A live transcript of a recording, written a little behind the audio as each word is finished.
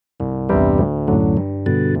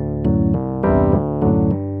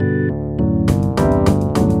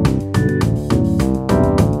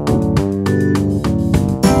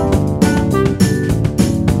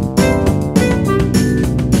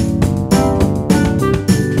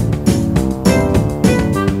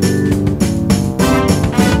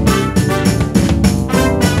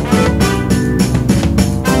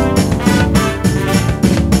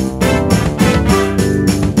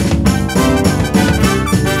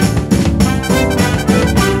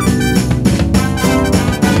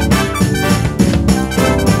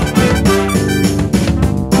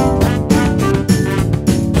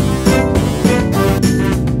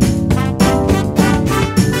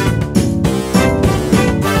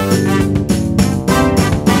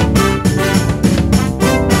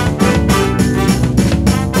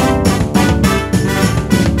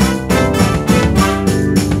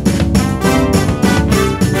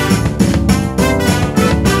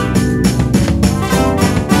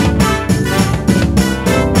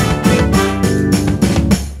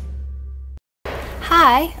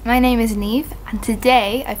My name is Niamh, and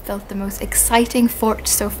today I've built the most exciting fort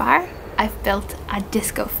so far. I've built a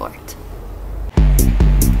disco fort.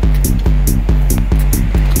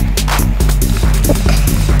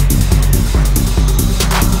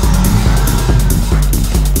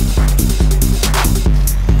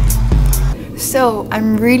 So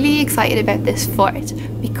I'm really excited about this fort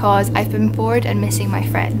because I've been bored and missing my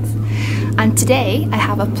friends. And today I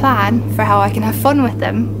have a plan for how I can have fun with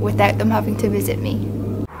them without them having to visit me.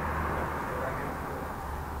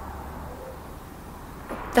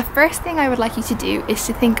 The first thing I would like you to do is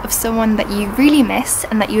to think of someone that you really miss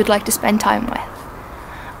and that you would like to spend time with.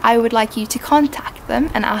 I would like you to contact them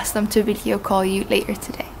and ask them to video call you later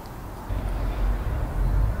today.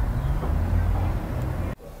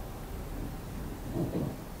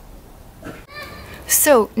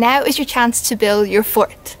 So now is your chance to build your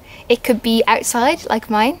fort. It could be outside like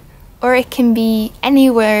mine, or it can be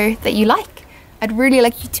anywhere that you like. I'd really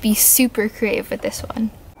like you to be super creative with this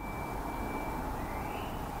one.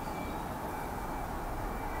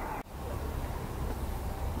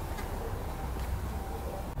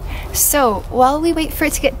 So while we wait for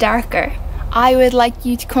it to get darker, I would like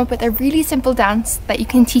you to come up with a really simple dance that you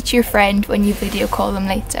can teach your friend when you video call them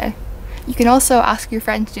later. You can also ask your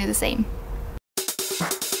friend to do the same.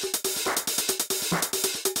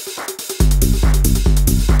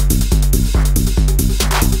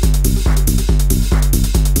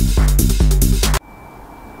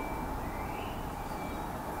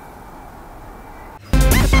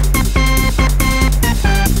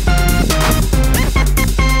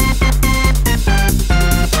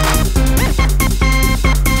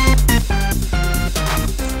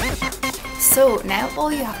 So now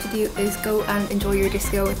all you have to do is go and enjoy your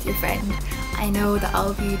disco with your friend. I know that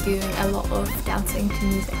I'll be doing a lot of dancing to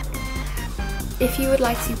music. If you would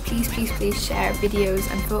like to, please share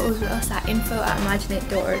videos and photos with us at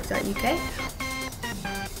info@imaginate.org.uk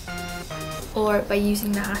or by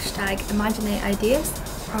using the hashtag #ImaginateIdeas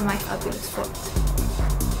or myfabulous4.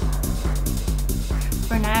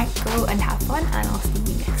 For now, go and have fun, and I'll see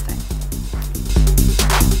you next time.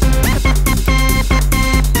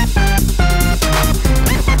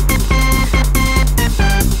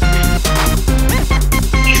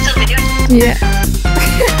 Yeah.